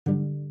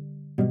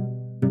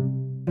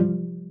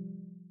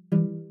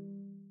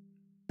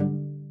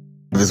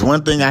there's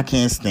one thing I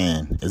can't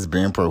stand, it's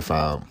being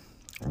profiled.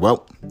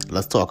 Well,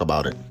 let's talk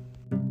about it.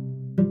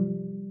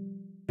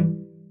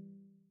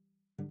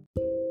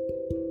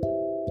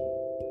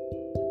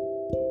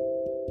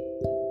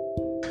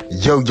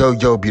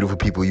 Yo, beautiful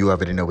people. You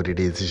already know what it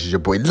is. This is your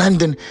boy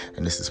London,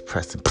 and this is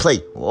Press and Play.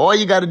 All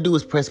you got to do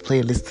is press play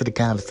and listen to the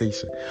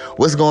conversation.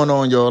 What's going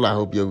on, y'all? I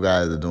hope you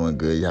guys are doing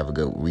good. You have a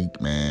good week,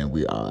 man.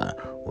 We are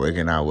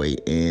working our way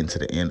into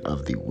the end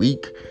of the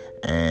week,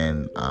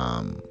 and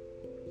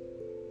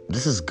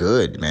this is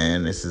good,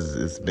 man.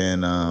 It's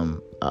been an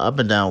up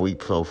and down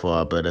week so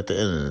far, but at the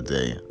end of the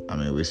day, I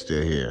mean, we're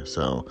still here,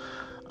 so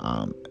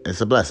it's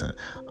a blessing.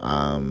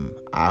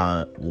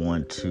 I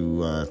want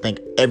to thank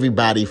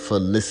everybody for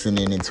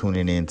listening and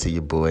tuning in to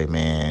your boy,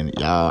 man.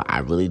 Y'all, I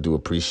really do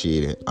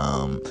appreciate it.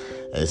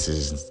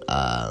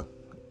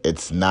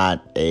 It's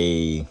not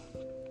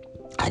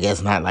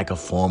not like a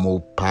formal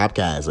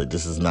podcast. Like,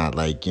 this is not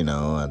like,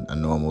 a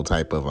normal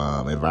type of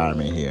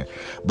environment here.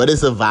 But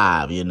it's a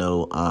vibe,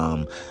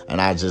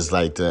 and I just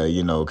like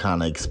to,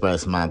 kind of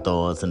express my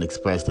thoughts and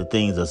express the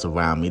things that's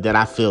around me that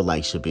I feel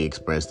like should be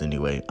expressed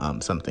anyway.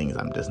 Some things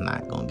I'm just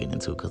not going to get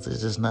into because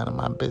it's just none of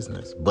my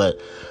business. But,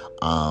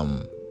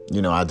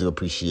 I do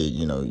appreciate,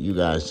 you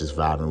guys just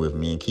vibing with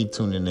me and keep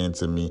tuning in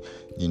to me,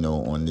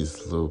 on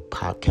this little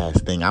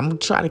podcast thing. I'm going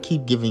to try to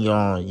keep giving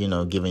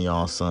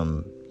y'all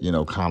some,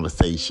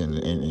 conversation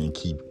and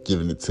keep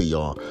giving it to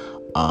y'all.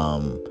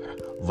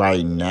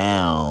 Right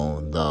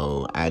now,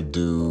 though, I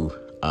do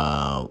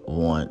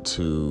want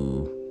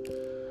to...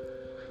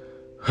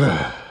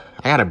 I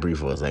gotta breathe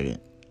for a second.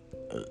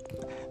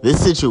 This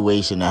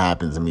situation that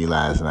happened to me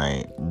last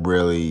night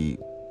really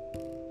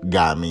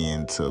got me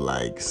into,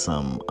 like,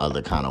 some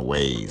other kind of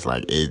ways.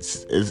 Like,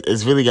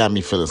 it's really got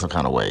me feeling some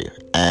kind of way.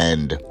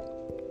 And,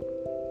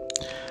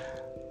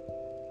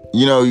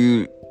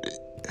 you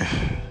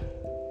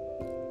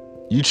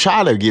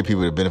try to give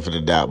people the benefit of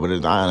the doubt, but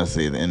it's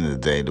honestly, at the end of the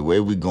day, the way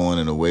we're going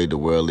and the way the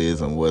world is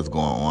and what's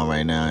going on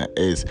right now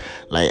is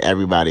like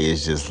everybody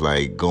is just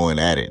like going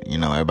at it.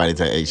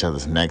 Everybody's at each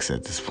other's necks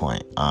at this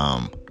point.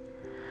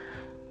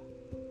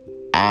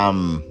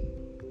 I'm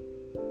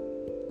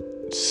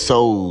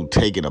so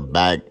taken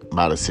aback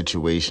by the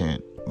situation,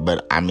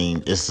 but I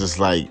mean, it's just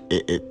like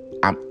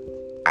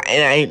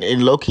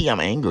and low key, I'm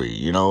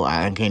angry.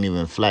 I can't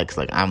even flex.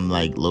 Like, I'm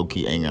like low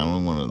key angry. I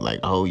don't want to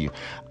like hold you.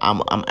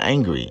 I'm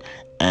angry,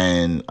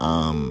 and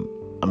I'm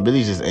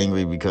really just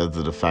angry because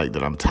of the fact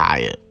that I'm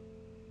tired.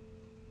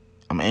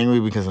 I'm angry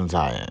because I'm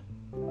tired,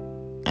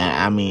 and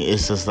I mean,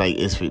 it's just like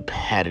it's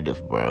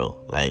repetitive, bro.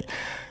 Like,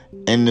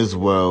 in this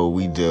world,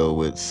 we deal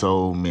with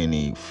so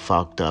many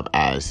fucked up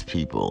ass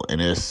people,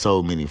 and there's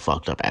so many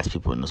fucked up ass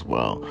people in this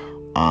world.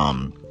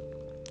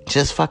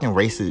 Just fucking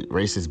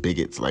racist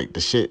bigots. Like, the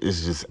shit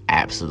is just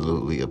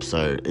absolutely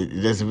absurd.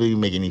 It doesn't really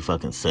make any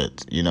fucking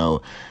sense.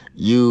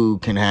 You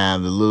can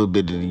have the little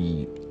bit of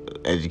the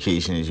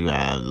education that you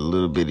have, the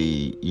little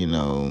bitty,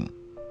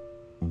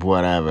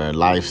 whatever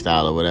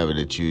lifestyle or whatever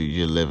that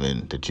you're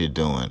living, that you're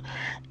doing,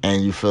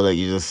 and you feel like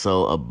you're just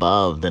so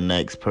above the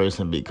next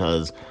person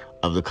because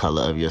of the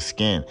color of your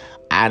skin.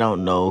 I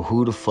don't know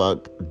who the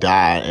fuck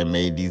died and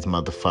made these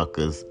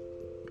motherfuckers,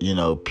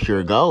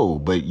 pure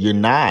gold, but you're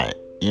not.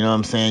 You know what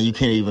I'm saying? You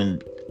can't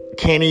even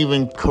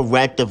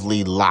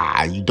correctively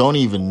lie. You don't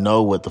even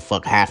know what the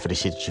fuck half of the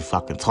shit that you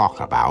fucking talk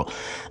about.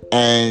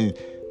 And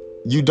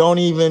you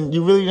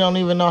really don't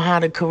even know how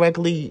to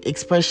correctly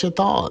express your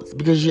thoughts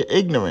because you're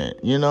ignorant.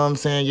 You know what I'm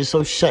saying? You're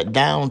so shut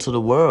down to the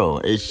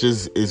world.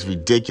 It's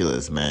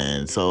ridiculous,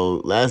 man. So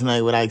last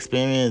night, what I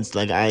experienced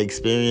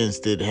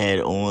it head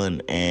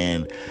on,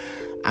 and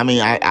I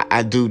mean,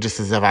 I do just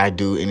as if I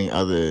do any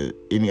other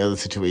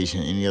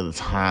situation, any other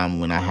time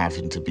when I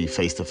happen to be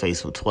face to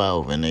face with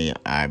 12 and they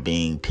are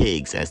being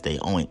pigs as they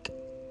oink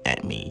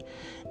at me.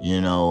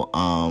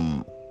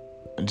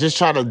 Just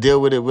try to deal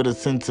with it with a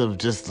sense of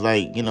just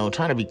like,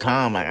 trying to be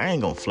calm. Like, I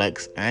ain't gonna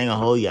flex. I ain't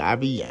gonna hold you. I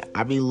be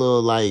a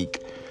little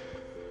like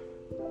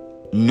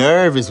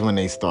nervous when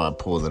they start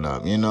pulling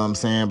up, you know what I'm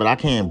saying? But I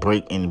can't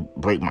break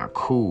my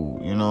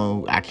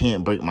cool, I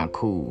can't break my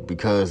cool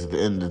because at the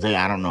end of the day,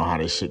 I don't know how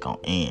this shit gonna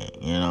end,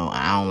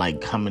 I don't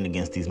like coming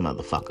against these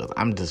motherfuckers.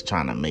 I'm just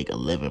trying to make a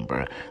living,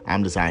 bro.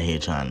 I'm just out here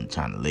trying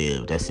to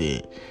live. That's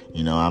it.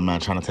 I'm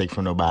not trying to take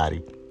from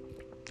nobody.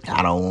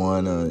 I don't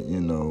want to,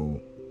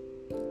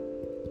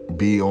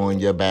 be on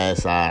your bad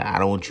side. I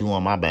don't want you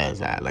on my bad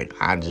side. Like,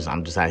 I'm just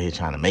out here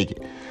trying to make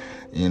it,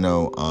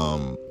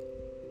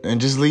 and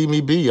just leave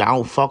me be. I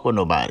don't fuck with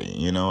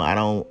nobody. I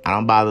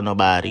don't bother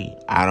nobody.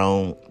 I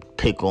don't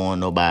pick on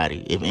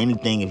nobody. If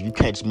anything, if you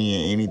catch me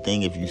in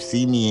anything, if you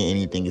see me in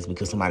anything, it's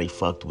because somebody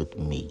fucked with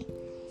me.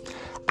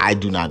 I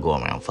do not go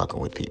around fucking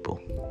with people.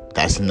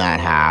 That's not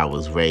how I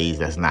was raised.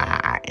 That's not how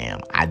I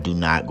am. I do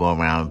not go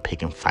around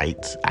picking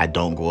fights. I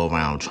don't go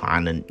around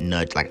trying to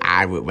nudge. Like,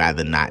 I would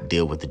rather not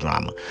deal with the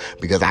drama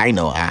because I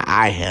know how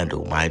I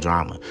handle my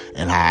drama.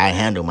 And how I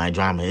handle my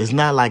drama, it's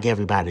not like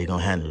everybody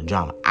gonna handle the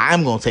drama.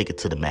 I'm gonna take it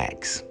to the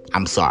max.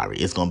 I'm sorry.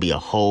 It's gonna be a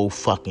whole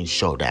fucking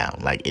showdown.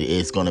 Like,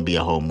 it's gonna be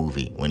a whole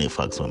movie when it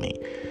fucks with me.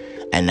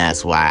 And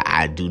that's why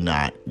I do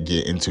not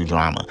get into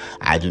drama.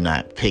 I do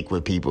not pick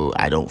with people.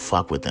 I don't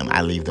fuck with them.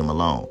 I leave them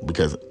alone.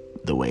 Because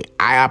the way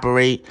I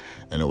operate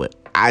and the way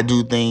I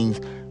do things,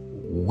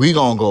 we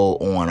gonna go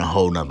on a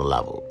whole nother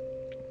level.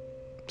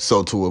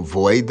 So to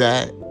avoid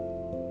that,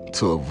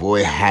 to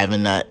avoid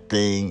having that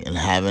thing and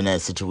having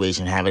that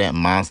situation, having that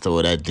monster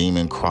or that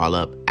demon crawl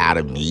up out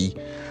of me,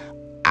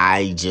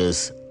 I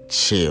just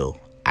chill.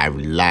 I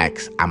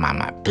relax. I mind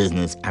my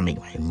business. I make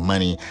my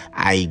money.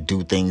 I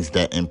do things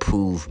that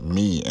improve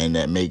me and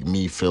that make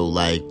me feel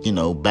like,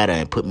 better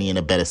and put me in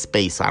a better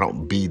space so I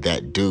don't be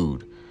that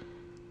dude.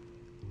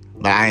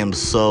 But I am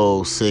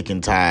so sick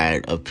and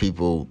tired of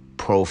people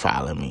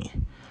profiling me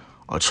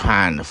or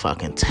trying to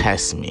fucking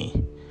test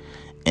me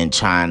and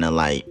trying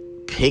to,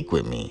 pick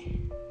with me.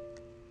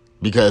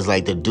 Because,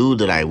 the dude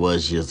that I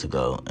was years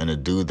ago and the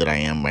dude that I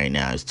am right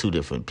now is two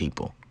different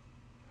people.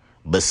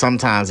 But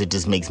sometimes it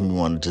just makes me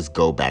want to just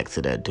go back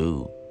to that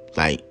dude.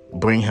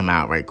 Bring him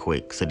out right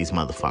quick so these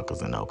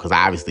motherfuckers will know. Because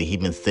obviously he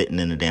been sitting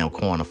in the damn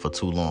corner for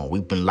too long.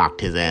 We've been locked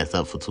his ass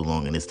up for too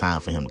long, and it's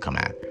time for him to come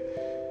out.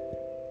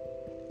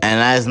 And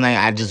last night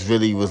I just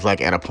really was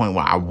at a point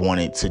where I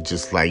wanted to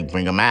just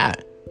bring him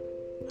out.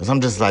 Because I'm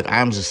just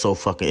I'm just so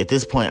fucking... At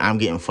this point, I'm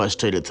getting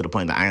frustrated to the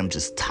point that I am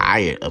just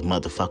tired of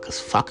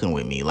motherfuckers fucking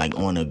with me,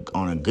 on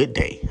a good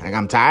day.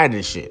 I'm tired of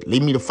this shit.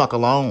 Leave me the fuck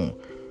alone.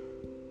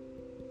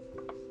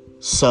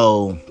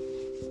 So,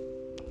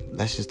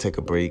 let's just take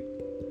a break.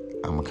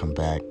 I'm going to come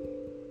back,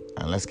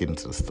 and let's get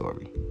into the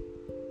story.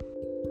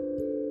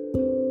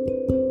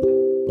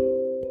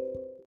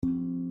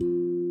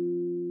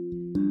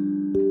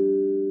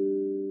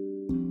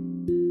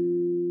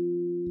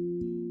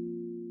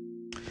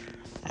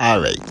 All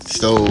right,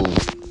 so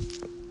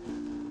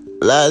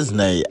last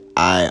night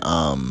I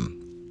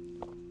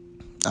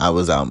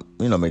was out,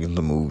 making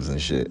some moves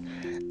and shit,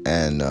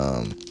 and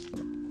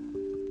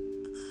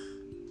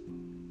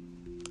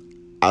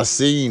I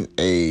seen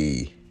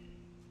a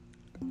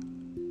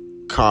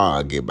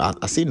car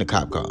I seen the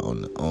cop car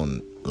on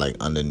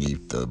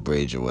underneath the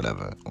bridge or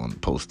whatever,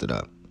 posted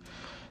up.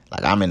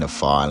 I'm in the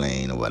far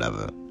lane or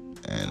whatever,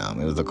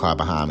 and it was a car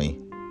behind me,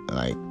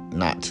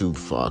 not too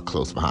far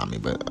close behind me,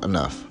 but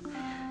enough.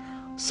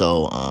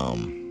 So,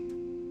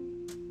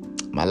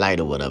 my light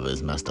or whatever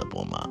is messed up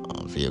on my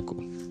vehicle.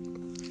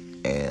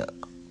 And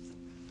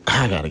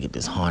I gotta get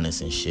this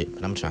harness and shit.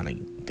 But I'm trying to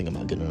think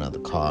about getting another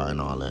car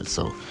and all that.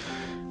 So,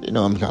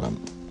 I'm kind of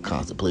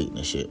contemplating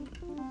and shit.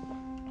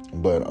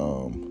 But,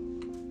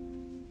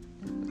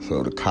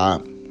 so the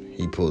cop,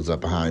 he pulls up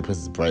behind me,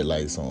 puts his bright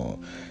lights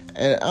on.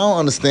 And I don't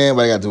understand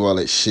why I gotta do all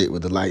that shit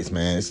with the lights,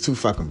 man. It's too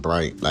fucking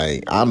bright.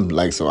 I'm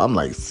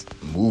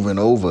moving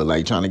over,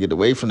 trying to get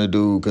away from the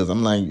dude, because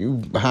I'm you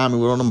behind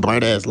me with all them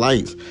bright ass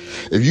lights.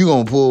 If you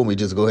gonna pull me,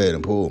 just go ahead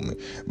and pull me.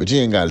 But you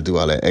ain't gotta do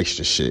all that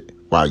extra shit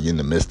while you're in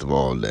the midst of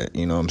all that.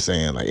 You know what I'm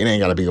saying? It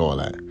ain't gotta be all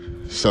that.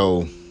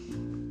 So,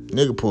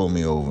 nigga pulled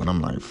me over, and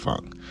I'm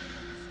fuck.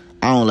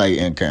 I don't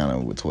encounter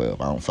with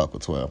 12. I don't fuck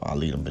with 12. I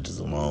leave them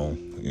bitches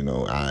alone.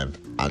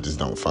 I just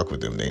don't fuck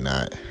with them.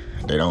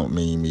 They don't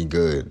mean me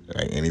good.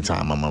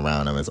 Anytime I'm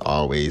around them, it's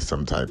always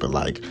some type of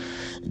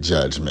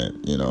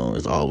judgment.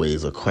 It's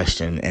always a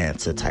question and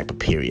answer type of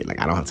period.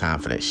 I don't have time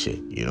for that shit.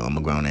 I'm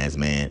a grown ass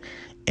man,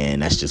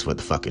 and that's just what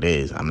the fuck it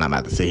is. I'm not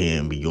about to sit here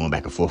and be going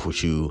back and forth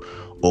with you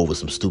over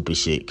some stupid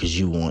shit because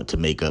you want to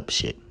make up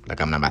shit.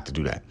 I'm not about to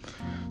do that.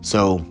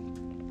 So,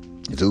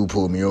 the dude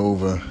pulled me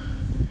over.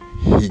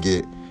 He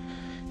get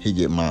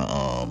my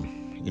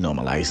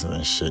my license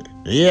and shit.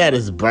 He had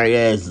this bright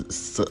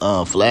ass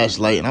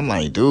flashlight, and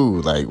I'm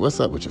dude, what's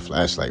up with your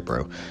flashlight,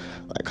 bro?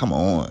 Come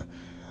on.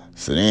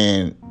 So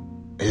then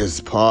his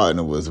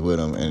partner was with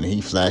him, and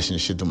he flashing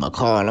shit through my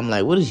car, and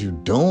I'm what is you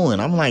doing?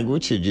 I'm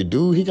what should you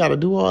do? He gotta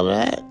do all of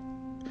that?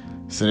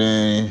 So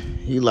then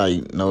he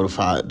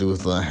notified, do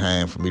his little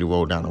hand for me to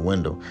roll down the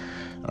window.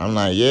 I'm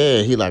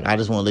yeah. He I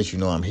just want to let you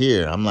know I'm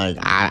here. I'm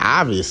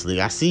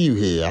I see you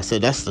here. I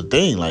said, that's the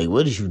thing.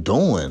 What is you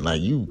doing?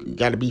 You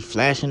got to be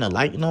flashing a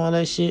light and all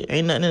that shit.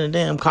 Ain't nothing in the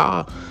damn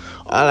car.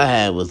 All I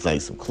had was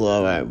some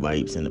chloride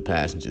wipes in the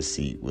passenger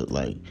seat with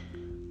I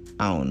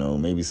don't know,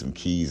 maybe some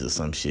keys or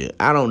some shit.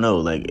 I don't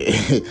know.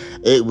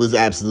 It was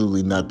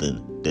absolutely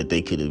nothing that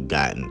they could have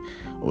gotten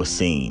or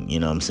seen. You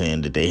know what I'm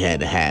saying? That they had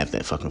to have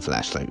that fucking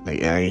flashlight. I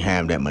ain't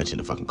have that much in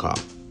the fucking car.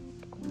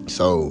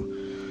 So,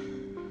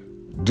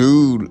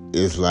 dude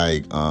is he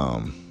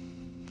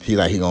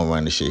gonna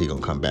run the shit, he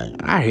gonna come back.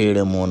 I hear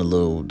them on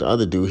the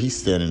other dude, he's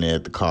standing there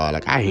at the car.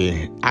 I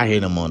hear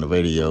them on the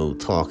radio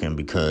talking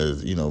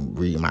because,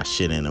 reading my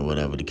shit in or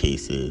whatever the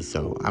case is.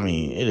 So,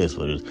 it is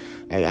what it is.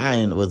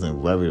 I wasn't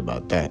worried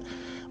about that.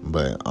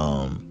 But,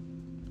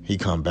 he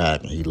come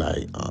back and he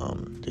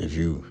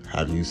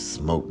have you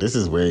smoked? This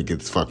is where it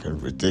gets fucking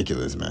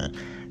ridiculous, man.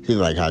 He's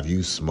have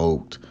you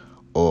smoked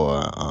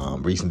or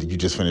recently you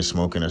just finished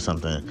smoking or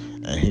something?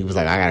 And he was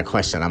like, I got a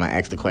question. I'm gonna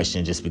ask the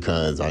question just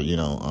because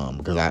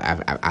because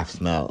I've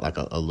smelled like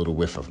a little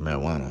whiff of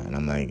marijuana. And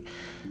I'm like,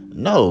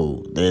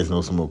 no, there's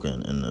no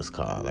smoking in this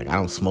car. Like, I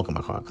don't smoke in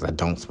my car because I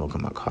don't smoke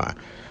in my car.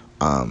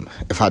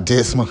 If I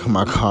did smoke in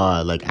my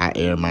car, like, I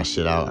air my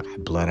shit out, I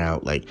blunt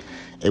out, like,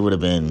 it would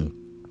have been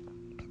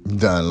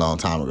done a long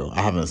time ago.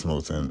 I haven't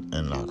smoked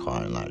in my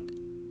car in like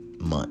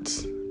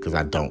months because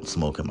I don't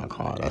smoke in my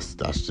car. That's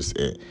just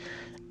it.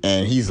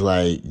 And he's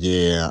like,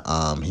 yeah,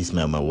 he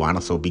smelled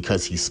marijuana, so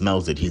because he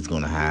smells it, he's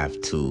gonna have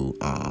to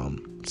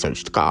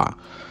search the car.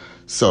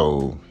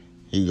 So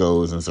he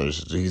goes and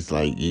searches. He's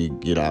like, you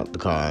get out the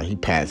car. He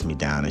pats me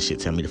down and shit,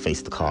 tell me to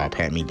face the car,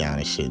 pat me down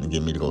and shit, and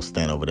get me to go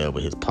stand over there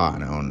with his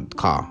partner on the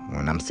car.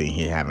 When I'm sitting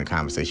here having a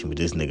conversation with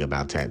this nigga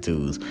about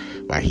tattoos,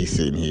 while he's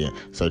sitting here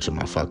searching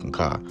my fucking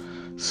car.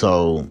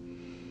 So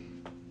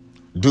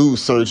dude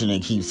searching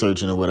and keep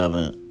searching or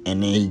whatever,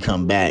 and then he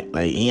come back.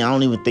 Like, I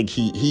don't even think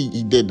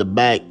he did the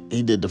back.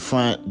 He did the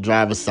front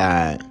driver's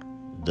side,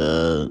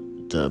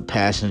 the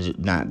passenger,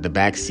 not the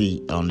back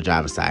seat on the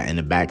driver's side, and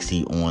the back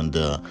seat on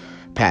the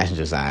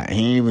passenger side. He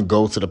didn't even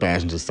go to the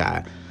passenger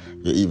side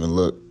to even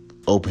look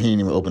open. He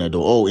didn't even open that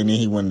door. Oh, and then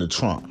he went in the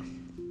trunk.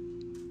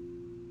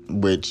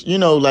 Which,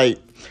 like,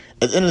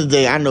 at the end of the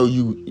day, I know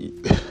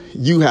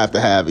you have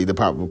to have either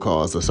probable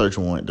cause or search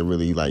warrant to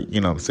really, like,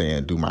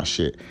 do my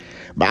shit.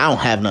 But I don't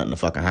have nothing to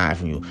fucking hide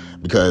from you,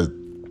 because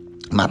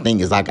my thing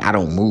is, like, I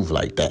don't move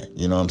like that.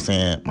 You know what I'm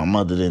saying? My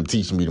mother didn't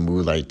teach me to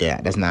move like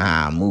that. That's not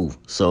how I move.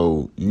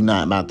 So you're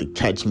not about to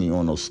catch me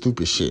on no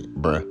stupid shit,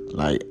 bruh.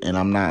 Like, and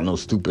I'm not no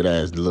stupid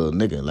ass little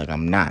nigga. Like,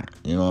 I'm not.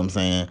 You know what I'm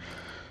saying?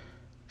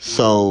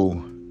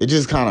 So it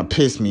just kind of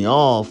pissed me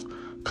off,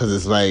 because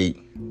it's like,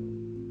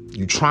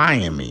 you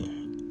trying me.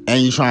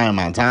 And you trying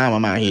my time.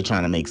 I'm out here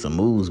trying to make some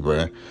moves,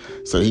 bruh.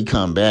 So he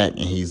come back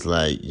and he's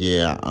like,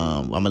 yeah,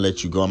 I'm going to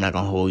let you go. I'm not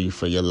going to hold you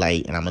for your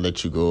light, and I'm going to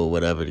let you go,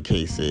 whatever the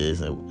case is,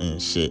 and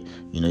shit.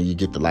 You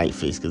get the light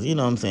fixed. Because, you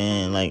know what I'm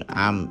saying? Like,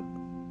 I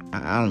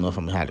don't know if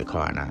I'm going to have the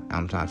car or not.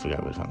 I'm trying to figure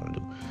out what I'm going to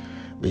do.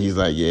 But he's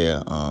like,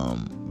 yeah,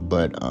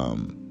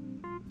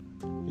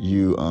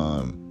 you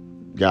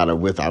got a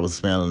whiff. I was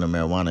smelling the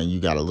marijuana, and you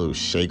got a little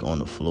shake on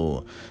the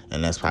floor.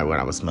 And that's probably what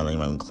I was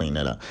smelling. I'm going to clean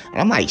that up. And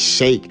I'm like,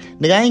 shake?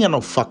 Nigga, I ain't got no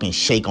fucking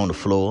shake on the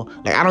floor.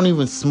 Like, I don't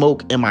even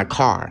smoke in my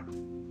car.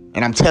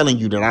 And I'm telling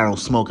you that I don't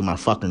smoke in my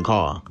fucking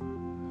car.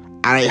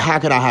 How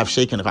could I have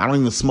shaken if I don't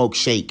even smoke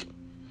shake?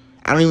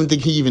 I don't even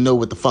think he even know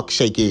what the fuck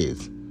shake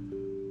is.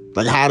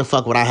 Like, how the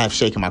fuck would I have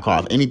shake in my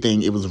car? If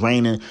anything, it was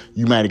raining,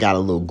 you might have got a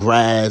little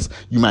grass.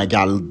 You might have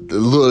got a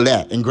little of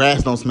that. And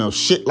grass don't smell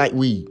shit like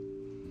weed.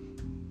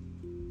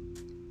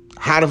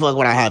 How the fuck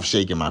would I have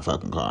shake in my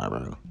fucking car,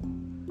 bro?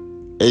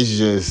 It's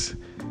just,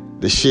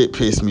 the shit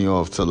pissed me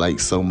off to,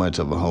 like, so much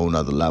of a whole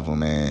nother level,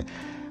 man.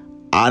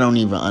 I don't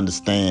even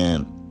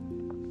understand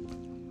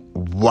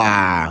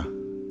why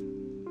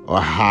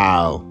or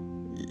how,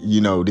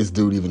 this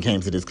dude even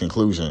came to this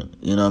conclusion.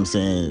 You know what I'm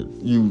saying?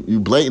 You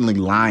blatantly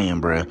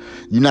lying, bruh.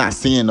 You're not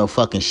seeing no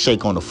fucking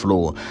shake on the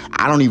floor.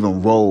 I don't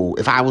even roll.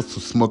 If I was to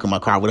smoke in my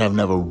car, I would have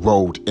never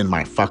rolled in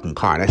my fucking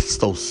car. That's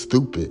so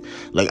stupid.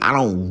 Like, I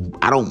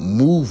don't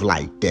move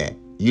like that.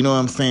 You know what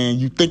I'm saying?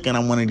 You thinking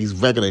I'm one of these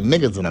regular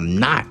niggas, and I'm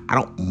not. I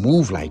don't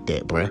move like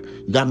that, bruh.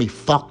 You got me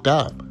fucked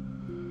up.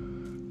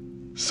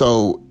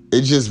 So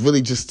it just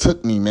really just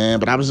took me, man.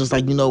 But I was just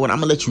like, you know what? I'm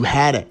going to let you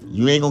have it.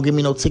 You ain't going to give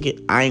me no ticket.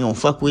 I ain't going to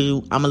fuck with you.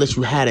 I'm going to let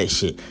you have that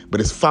shit. But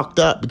it's fucked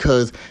up,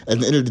 because at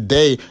the end of the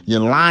day, you're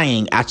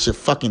lying at your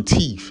fucking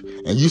teeth.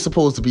 And you're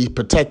supposed to be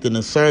protecting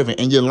and serving,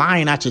 and you're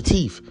lying at your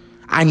teeth.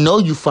 I know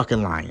you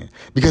fucking lying,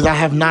 because I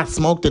have not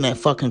smoked in that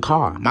fucking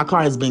car. My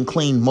car has been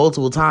cleaned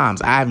multiple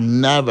times. I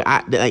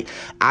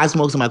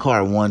smoked in my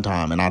car one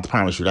time, and I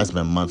promise you that's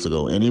been months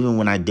ago. And even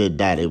when I did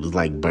that, it was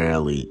like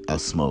barely a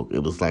smoke.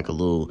 It was like a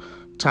little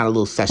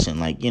session,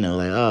 like,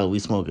 oh, we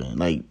smoking.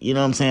 Like, you know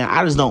what I'm saying?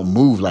 I just don't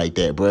move like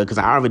that, bro, because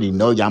I already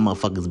know y'all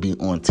motherfuckers be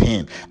on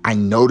 10. I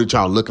know that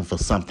y'all looking for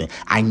something.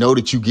 I know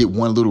that you get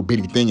one little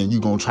bitty thing and you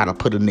gonna try to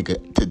put a nigga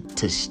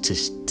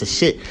to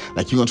shit.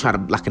 Like, you gonna try to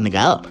lock a nigga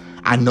up.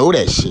 I know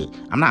that shit.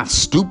 I'm not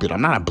stupid.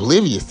 I'm not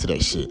oblivious to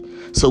that shit.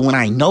 So when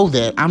I know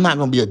that, I'm not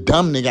gonna be a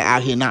dumb nigga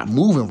out here not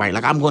moving right.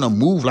 Like, I'm gonna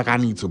move like I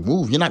need to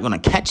move. You're not gonna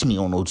catch me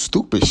on no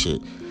stupid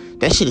shit.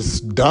 That shit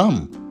is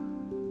dumb.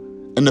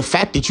 And the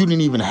fact that you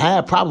didn't even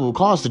have probable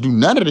cause to do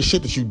none of the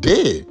shit that you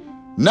did.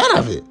 None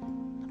of it.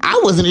 I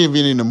wasn't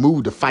even in the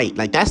mood to fight.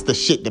 Like, that's the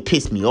shit that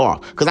pissed me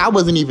off. Because I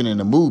wasn't even in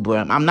the mood, bro.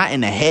 I'm not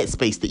in the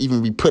headspace to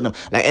even be putting them.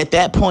 Like, at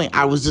that point,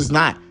 I was just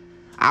not.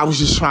 I was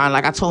just trying,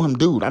 like I told him,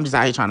 dude, I'm just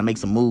out here trying to make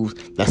some moves.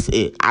 That's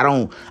it. I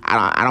don't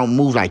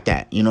move like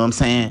that. You know what I'm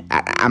saying?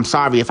 I'm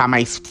sorry if I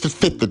might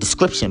fit the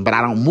description, but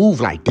I don't move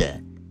like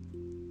that.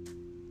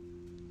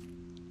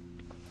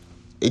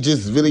 It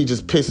just really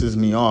just pisses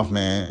me off,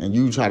 man. And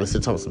you try to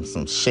sit up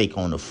some shake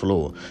on the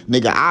floor.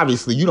 Nigga,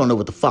 obviously you don't know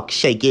what the fuck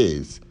shake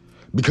is.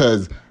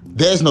 Because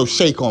there's no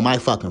shake on my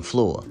fucking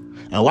floor.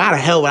 And why the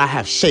hell would I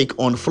have shake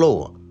on the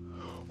floor?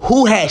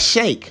 Who has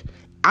shake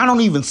I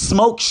don't even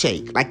smoke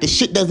shake. Like, the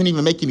shit doesn't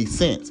even make any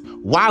sense.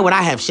 Why would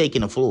I have shake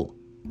in the floor?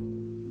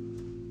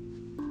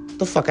 Get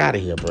the fuck out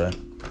of here, bro.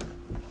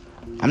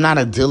 I'm not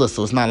a dealer,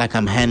 so it's not like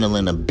I'm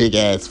handling a big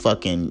ass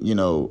fucking,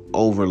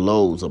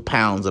 overloads of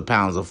pounds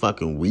of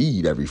fucking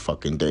weed every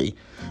fucking day.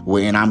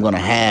 And I'm gonna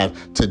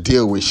have to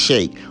deal with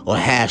shake or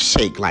have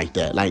shake like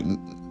that. Like,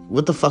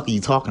 what the fuck are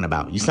you talking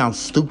about? You sound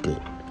stupid.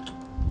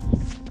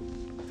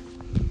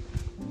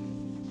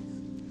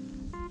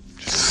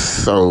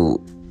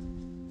 So,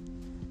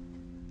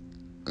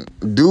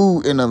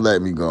 dude ended up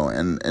letting me go,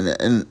 and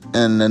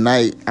the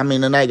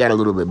night got a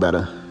little bit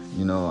better.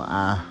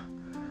 I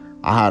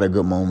had a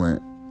good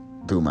moment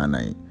through my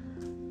night,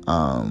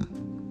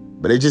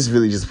 but it just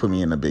really just put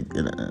me in a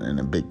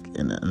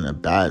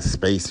bad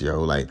space,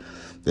 yo. Like,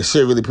 the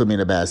shit really put me in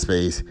a bad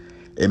space.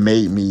 It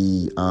made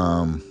me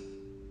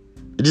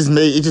it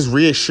just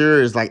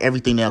reassures like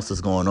everything else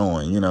that's going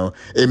on.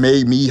 It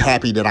made me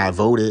happy that I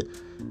voted.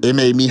 It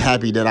made me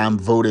happy that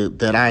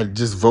I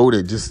just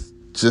voted just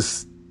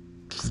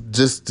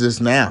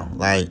now.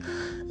 Like,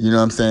 you know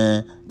what I'm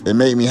saying? It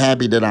made me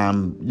happy that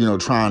I'm,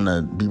 trying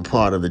to be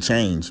part of the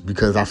change,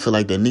 because I feel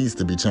like there needs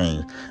to be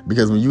change.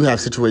 Because when you have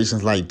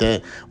situations like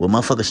that where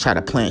motherfuckers try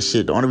to plant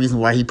shit, the only reason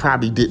why he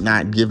probably did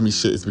not give me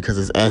shit is because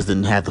his ass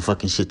didn't have the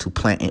fucking shit to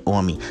plant it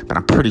on me. But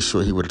I'm pretty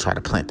sure he would have tried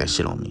to plant that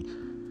shit on me.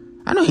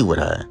 I know he would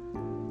have.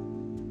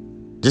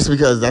 Just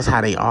because that's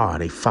how they are.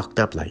 They fucked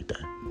up like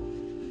that.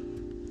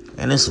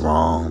 And it's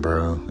wrong,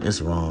 bro. It's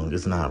wrong.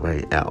 It's not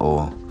right at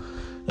all.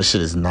 This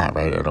shit is not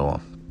right at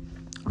all.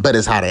 But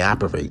it's how they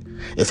operate.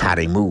 It's how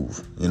they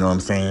move. You know what I'm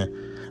saying?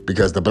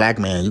 Because the black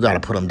man, you got to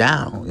put him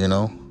down,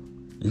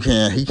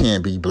 He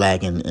can't be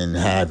black and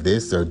have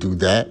this or do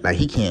that. Like,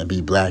 he can't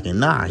be black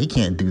and he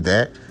can't do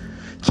that.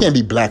 Can't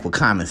be black with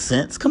common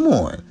sense. Come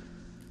on.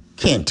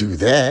 Can't do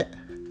that.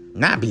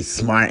 Not be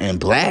smart and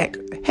black.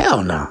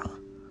 Hell no.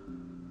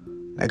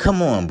 Like,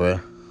 come on, bro.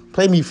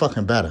 Play me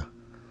fucking better.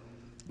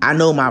 I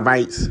know my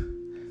rights.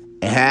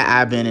 And had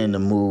I been in the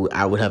mood,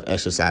 I would have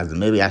exercised them.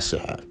 Maybe I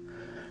should have.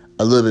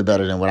 A little bit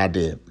better than what I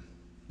did.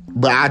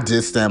 But I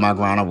did stand my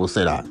ground. I will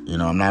say that.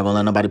 I'm not going to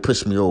let nobody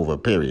push me over,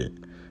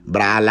 period.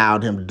 But I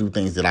allowed him to do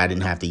things that I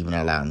didn't have to even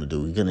allow him to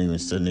do. He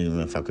couldn't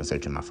even fucking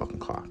search in my fucking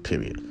car,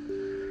 period.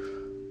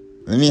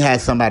 And then he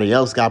had somebody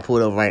else got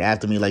pulled over right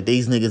after me. Like,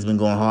 these niggas been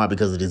going hard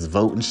because of this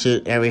voting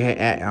shit. I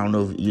don't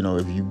know if,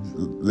 if you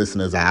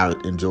listeners are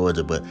out in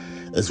Georgia, but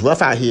it's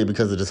rough out here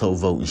because of this whole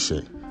voting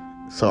shit.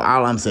 So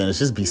all I'm saying is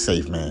just be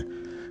safe, man.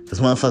 Because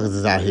motherfuckers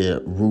is out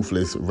here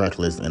ruthless,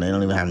 reckless, and they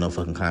don't even have no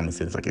fucking common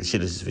sense. Like, this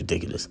shit is just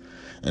ridiculous.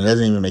 And it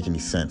doesn't even make any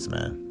sense,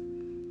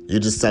 man. You're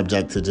just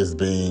subject to just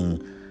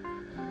being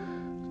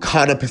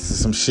caught up into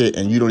some shit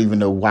and you don't even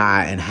know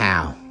why and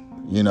how.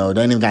 They ain't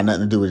even got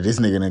nothing to do with it. This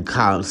nigga in the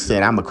car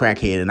said, I'm a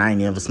crackhead and I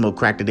ain't never smoked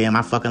crack a day in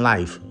my fucking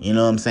life. You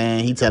know what I'm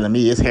saying? He telling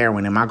me it's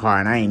heroin in my car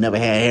and I ain't never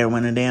had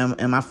heroin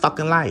in my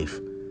fucking life.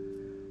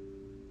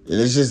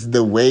 It's just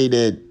the way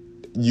that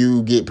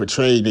you get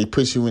portrayed. They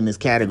push you in this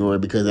category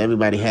because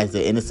everybody has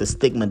it, and it's a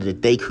stigma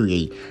that they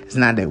create. It's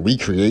not that we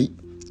create.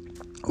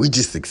 We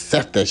just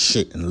accept that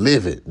shit and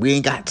live it. We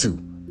ain't got to.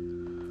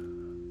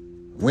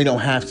 We don't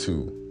have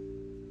to.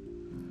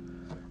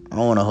 I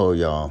don't want to hold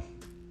y'all.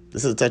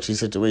 This is a touchy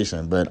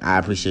situation, but I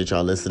appreciate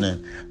y'all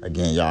listening.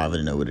 Again, y'all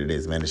already know what it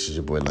is, man. This is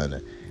your boy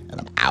London,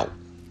 and I'm out.